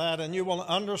blessed by that, and you will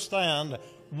understand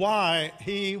why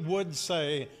he would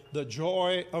say, the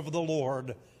joy of the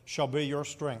Lord shall be your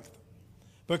strength.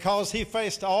 Because he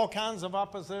faced all kinds of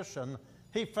opposition.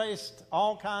 He faced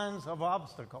all kinds of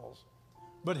obstacles.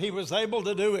 But he was able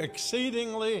to do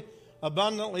exceedingly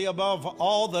abundantly above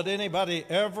all that anybody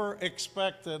ever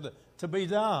expected to be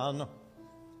done.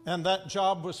 And that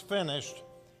job was finished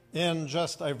in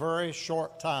just a very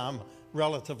short time,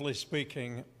 relatively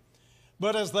speaking.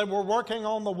 But as they were working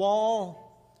on the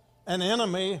wall, an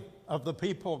enemy of the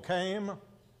people came,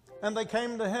 and they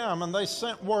came to him, and they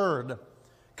sent word,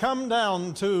 come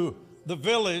down to the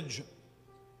village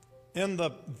in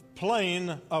the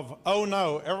plain of Oh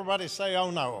No. Everybody say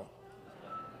Oh No.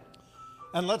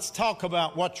 And let's talk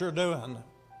about what you're doing.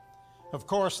 Of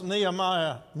course,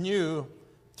 Nehemiah knew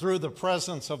through the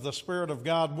presence of the Spirit of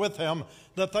God with him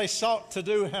that they sought to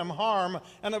do him harm,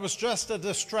 and it was just a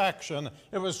distraction.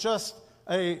 It was just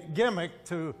a gimmick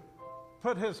to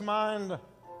put his mind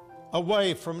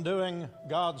away from doing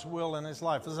God's will in his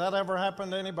life. Has that ever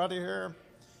happened to anybody here?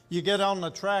 You get on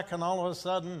the track and all of a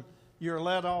sudden you're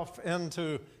led off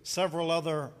into several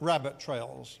other rabbit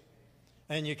trails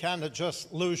and you kind of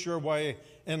just lose your way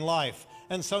in life.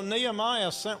 And so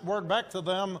Nehemiah sent word back to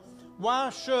them,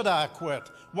 why should I quit?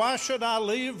 Why should I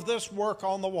leave this work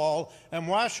on the wall? And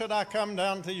why should I come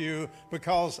down to you?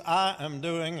 Because I am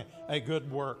doing a good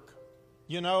work.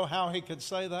 You know how he could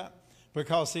say that?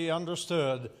 Because he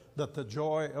understood that the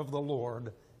joy of the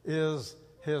Lord is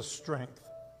his strength.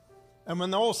 And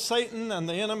when old Satan and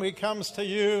the enemy comes to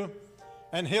you,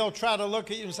 and he'll try to look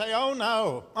at you and say, oh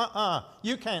no,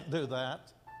 you can't do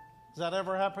that. Has that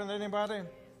ever happened to anybody?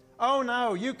 Oh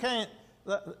no, you can't,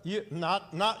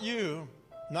 not you.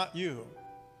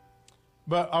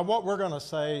 But what we're going to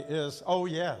say is, oh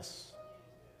yes,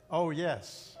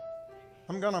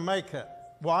 I'm going to make it.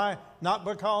 Why? Not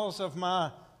because of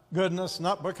my goodness,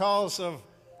 not because of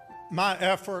my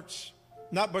efforts,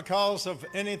 not because of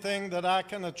anything that I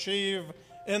can achieve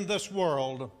in this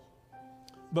world,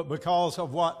 but because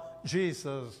of what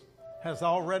Jesus has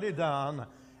already done.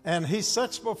 And he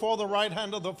sits before the right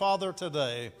hand of the Father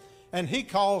today, and he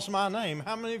calls my name.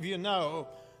 How many of you know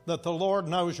that the Lord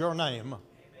knows your name?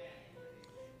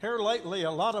 Here lately,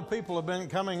 a lot of people have been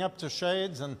coming up to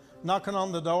Shades and knocking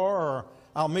on the door, or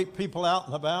I'll meet people out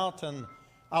and about, and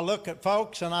I look at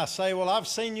folks and I say, well, I've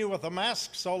seen you with a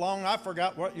mask so long, I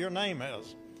forgot what your name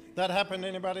is. That happened to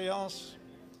anybody else?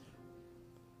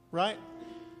 Right?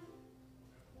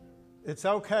 It's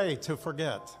okay to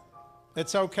forget.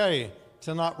 It's okay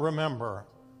to not remember,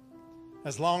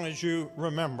 as long as you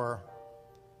remember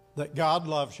that God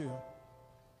loves you.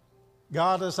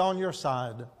 God is on your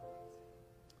side,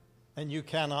 and you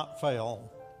cannot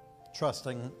fail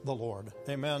trusting the Lord.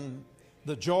 Amen.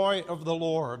 The joy of the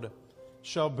Lord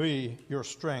shall be your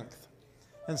strength.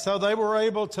 And so they were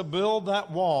able to build that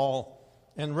wall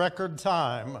in record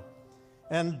time.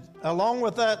 And along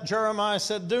with that, Jeremiah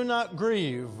said, do not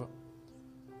grieve,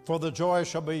 for the joy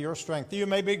shall be your strength. You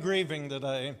may be grieving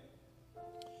today.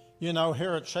 You know,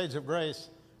 here at Shades of Grace,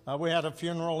 we had a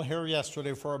funeral here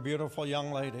yesterday for a beautiful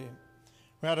young lady.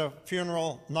 We had a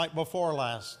funeral night before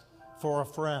last for a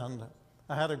friend.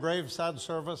 I had a graveside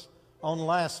service on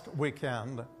last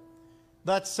weekend.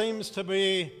 That seems to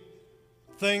be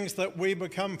things that we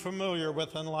become familiar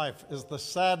with in life, is the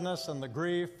sadness and the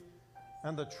grief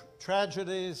and the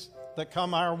tragedies that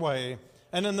come our way.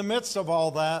 And in the midst of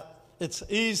all that, it's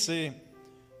easy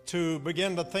to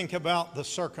begin to think about the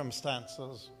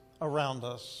circumstances around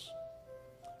us.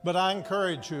 But I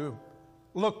encourage you,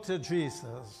 look to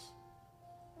Jesus.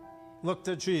 Look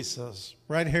to Jesus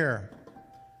right here.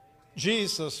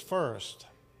 Jesus first.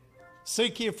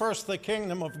 Seek ye first the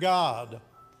kingdom of God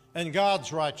and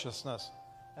God's righteousness,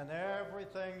 and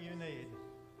everything you need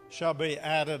shall be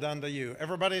added unto you.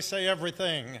 Everybody say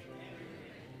everything.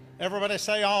 Everybody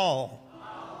say all.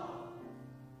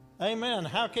 Amen.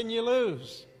 How can you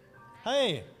lose?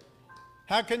 Hey,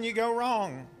 how can you go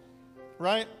wrong?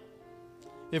 Right?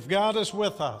 If God is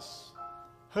with us,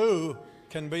 who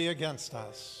can be against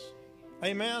us?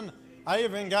 Amen. I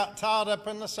even got tied up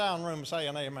in the sound room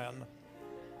saying amen.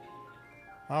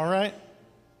 All right?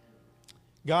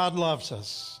 God loves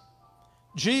us.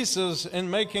 Jesus, in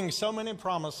making so many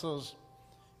promises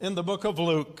in the book of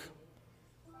Luke,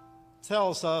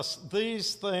 tells us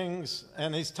these things,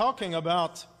 and he's talking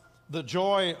about the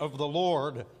joy of the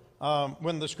Lord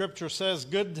when the scripture says,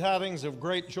 good tidings of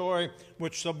great joy,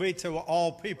 which shall be to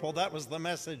all people. That was the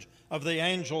message of the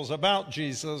angels about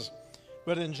Jesus.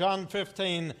 But in John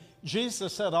 15,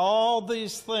 Jesus said, all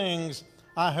these things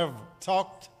I have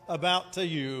talked about to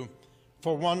you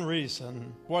for one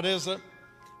reason. What is it?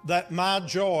 That my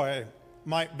joy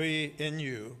might be in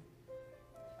you,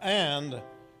 and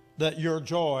that your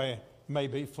joy may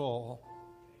be full.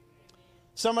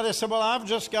 Somebody said, well, I've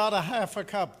just got a half a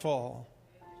cup full.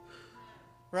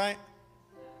 Right?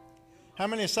 How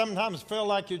many sometimes feel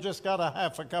like you just got a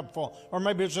half a cup full? Or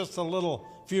maybe it's just a little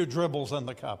few dribbles in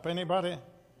the cup. Anybody?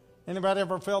 Anybody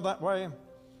ever feel that way?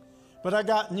 But I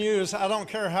got news. I don't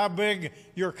care how big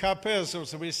your cup is.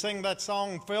 As we sing that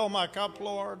song, fill my cup,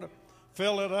 Lord.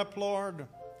 Fill it up, Lord.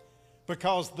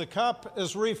 Because the cup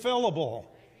is refillable.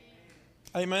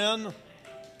 Amen?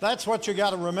 That's what you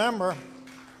got to remember.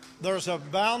 There's a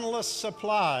boundless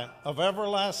supply of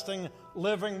everlasting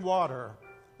living water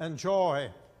and joy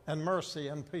and mercy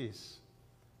and peace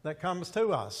that comes to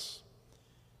us.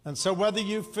 And so whether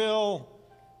you feel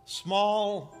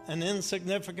small and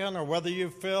insignificant, or whether you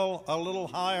feel a little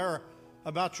higher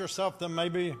about yourself than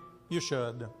maybe you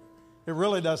should, it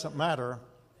really doesn't matter.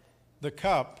 The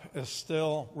cup is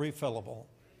still refillable.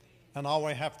 And all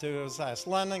we have to do is ask.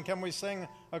 London, can we sing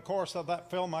a chorus of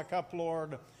that, Fill My Cup,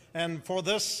 Lord? And for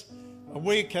this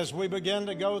week, as we begin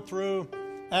to go through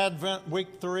Advent week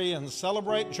 3 and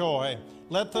celebrate joy,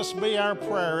 let this be our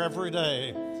prayer every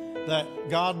day, that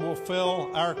God will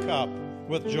fill our cup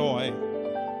with joy.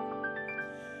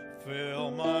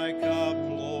 Fill my cup,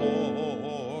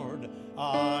 Lord,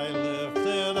 I lift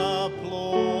it up,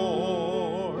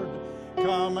 Lord.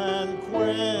 Come and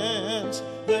quench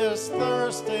this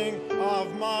thirsting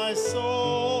of my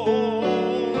soul.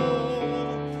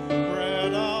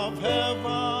 Bread of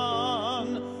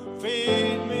heaven,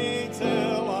 feed me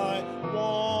till I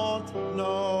want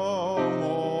no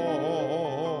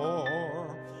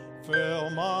more.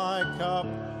 Fill my cup,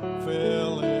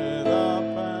 fill it up,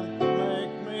 and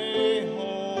make me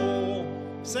whole.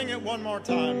 Sing it one more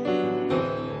time.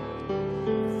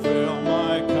 Fill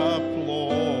my cup,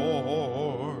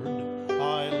 Lord,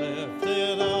 I lift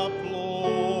it up,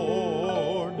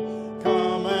 Lord.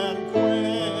 Come and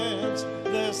quench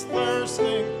this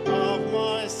thirsting of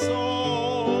my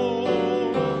soul.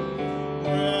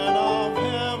 Bread of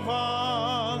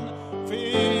heaven,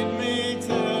 feed me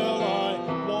till I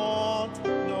want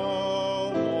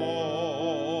no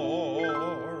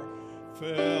more.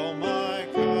 Fill my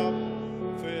cup,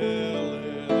 fill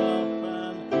it up,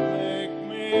 and make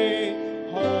me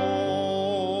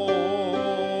whole.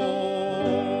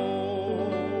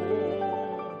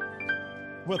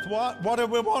 With what? What do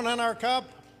we want in our cup?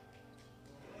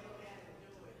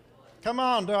 Come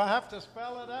on, do I have to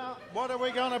spell it out? What are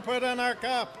we going to put in our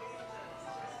cup?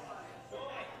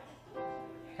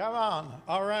 Come on,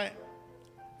 all right.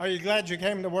 Are you glad you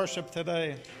came to worship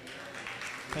today?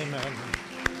 Amen.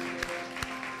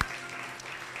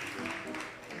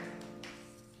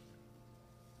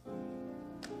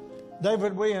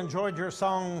 David, we enjoyed your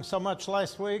song so much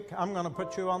last week. I'm going to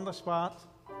put you on the spot.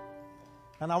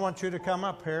 And I want you to come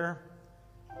up here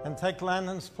and take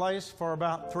Landon's place for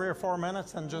about 3 or 4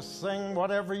 minutes and just sing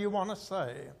whatever you want to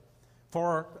say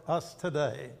for us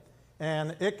today.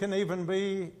 And it can even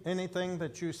be anything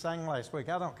that you sang last week.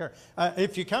 I don't care.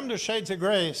 If you come to Shades of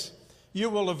Grace, you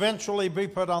will eventually be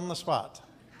put on the spot.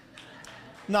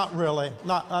 Not really.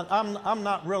 I'm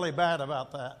not really bad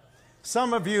about that.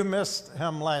 Some of you missed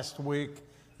him last week,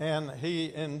 and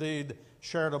he indeed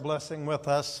shared a blessing with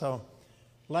us. So,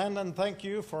 Landon, thank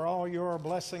you for all your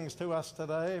blessings to us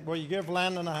today. Will you give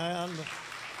Landon a hand?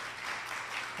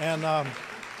 And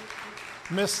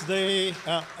Miss D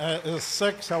is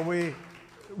sick, so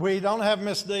we don't have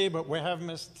Miss D, but we have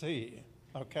Miss T,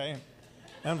 okay?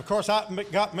 And, of course, I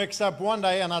got mixed up one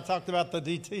day, and I talked about the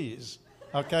DTs,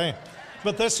 okay?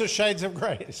 But this is Shades of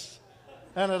Grace,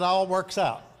 and it all works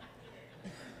out.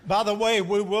 By the way,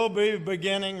 we will be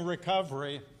beginning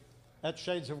recovery at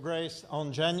Shades of Grace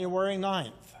on January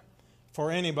 9th for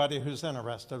anybody who's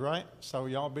interested, right? So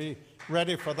y'all be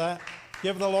ready for that.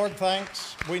 Give the Lord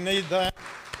thanks. We need that.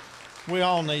 We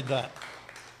all need that.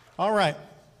 All right.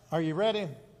 Are you ready?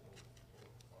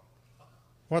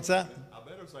 What's that? I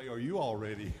better say, are you all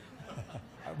ready?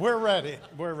 We're ready.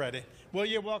 We're ready. Will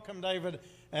you welcome David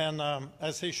and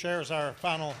as he shares our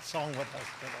final song with us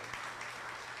today?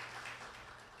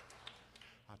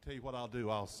 I'll tell you what I'll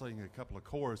do. I'll sing a couple of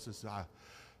choruses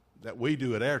that we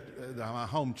do at my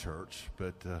home church,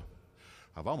 but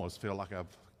I've almost feel like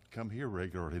I've come here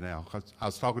regularly now. I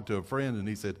was talking to a friend, and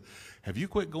he said, have you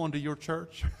quit going to your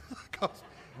church? Because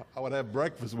I would have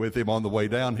breakfast with him on the way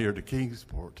down here to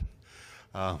Kingsport.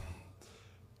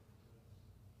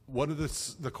 One of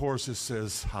the choruses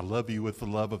says, I love you with the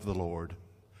love of the Lord.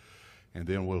 And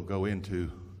then we'll go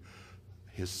into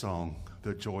his song,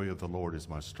 The Joy of the Lord is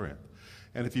My Strength.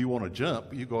 And if you want to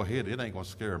jump, you go ahead. It ain't going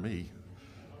to scare me.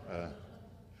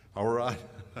 All right.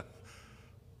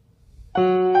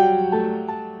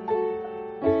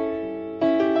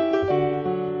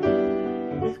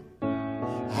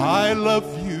 I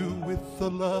love you with the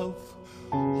love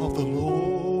of the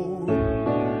Lord.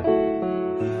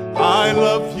 I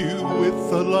love you with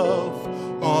the love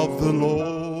of the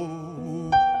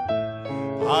Lord.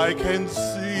 I can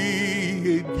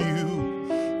see in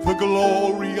you the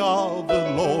glory of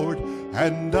the Lord,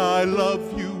 and I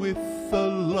love you with the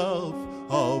love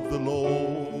of the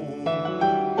Lord.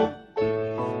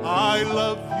 I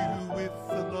love you with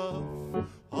the love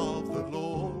of the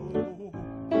Lord.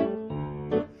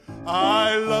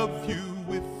 I love you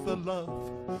with the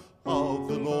love of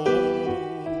the Lord.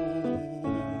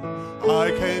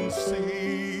 I can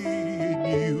see in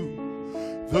you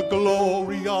the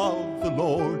glory of the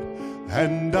Lord,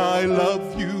 and I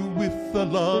love you with the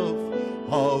love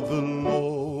of the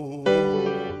Lord.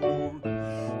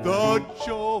 The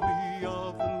joy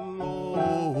of the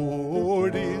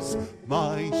Lord is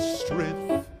my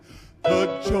strength.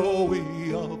 The joy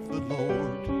of the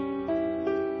Lord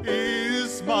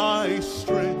is my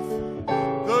strength.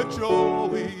 The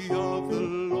joy of the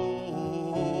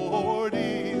Lord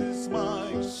is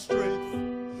my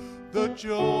strength. The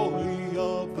joy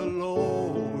of the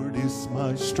Lord is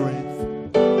my strength.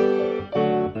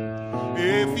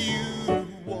 If you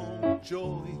want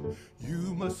joy,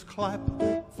 you must clap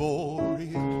for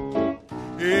it.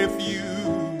 If you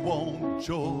want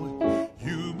joy,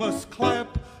 you must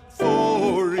clap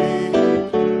for it.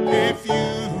 If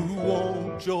you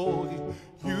want joy,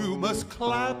 you must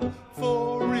clap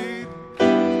for it.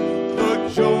 The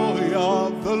joy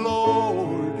of the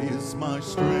Lord is my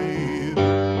strength.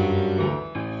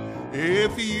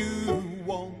 If you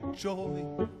want joy,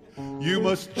 you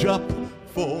must jump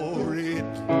for it.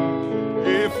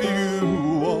 If you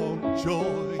want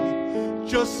joy,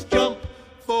 just jump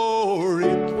for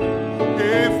it.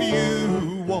 If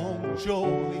you want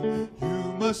joy,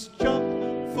 you must jump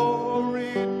for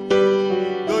it.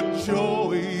 The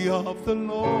joy of the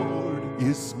Lord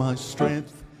is my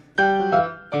strength.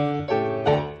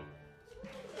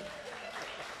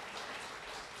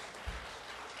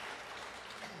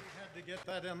 Get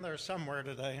that in there somewhere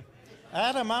today.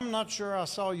 Adam, I'm not sure I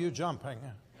saw you jumping.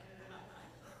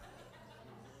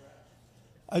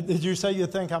 Did you say you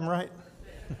think I'm right?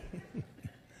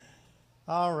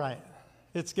 All right.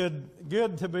 It's good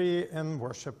to be in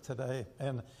worship today.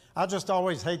 And I just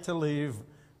always hate to leave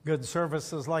good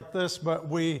services like this, but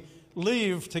we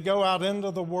leave to go out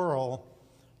into the world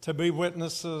to be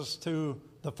witnesses to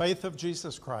the faith of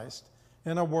Jesus Christ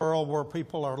in a world where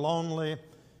people are lonely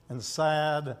and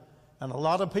sad, and a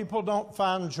lot of people don't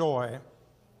find joy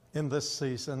in this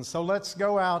season. So let's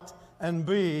go out and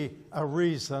be a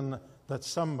reason that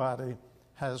somebody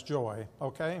has joy,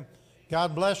 okay?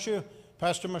 God bless you.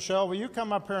 Pastor Michelle, will you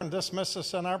come up here and dismiss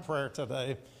us in our prayer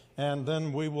today? And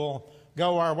then we will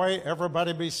go our way.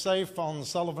 Everybody be safe on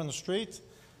Sullivan Street.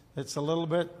 It's a little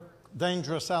bit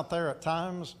dangerous out there at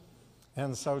times.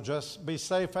 And so just be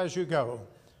safe as you go.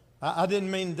 I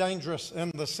didn't mean dangerous in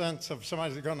the sense of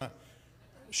somebody's going to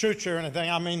shoot you or anything.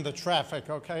 I mean the traffic,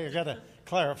 okay? You got to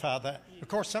clarify that. Of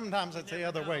course, sometimes it's the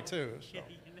other way too. So. You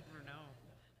never know.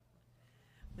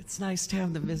 It's nice to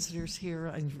have the visitors here.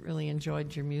 I really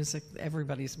enjoyed your music,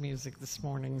 everybody's music this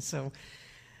morning. So,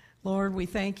 Lord, we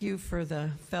thank you for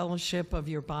the fellowship of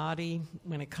your body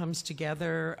when it comes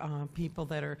together, people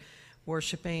that are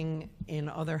worshiping in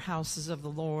other houses of the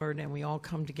Lord, and we all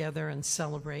come together and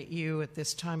celebrate you at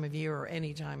this time of year or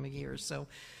any time of year. So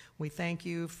we thank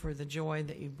you for the joy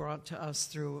that you brought to us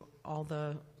through all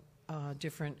the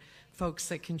different folks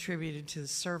that contributed to the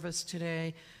service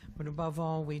today. But above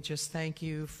all, we just thank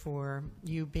you for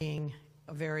you being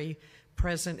a very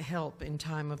present help in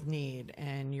time of need,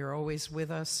 and you're always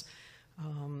with us,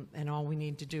 and all we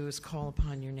need to do is call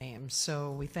upon your name.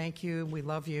 So we thank you, we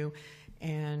love you,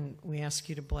 and we ask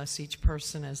you to bless each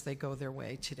person as they go their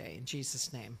way today. In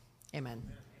Jesus' name, amen.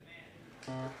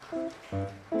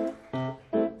 Amen.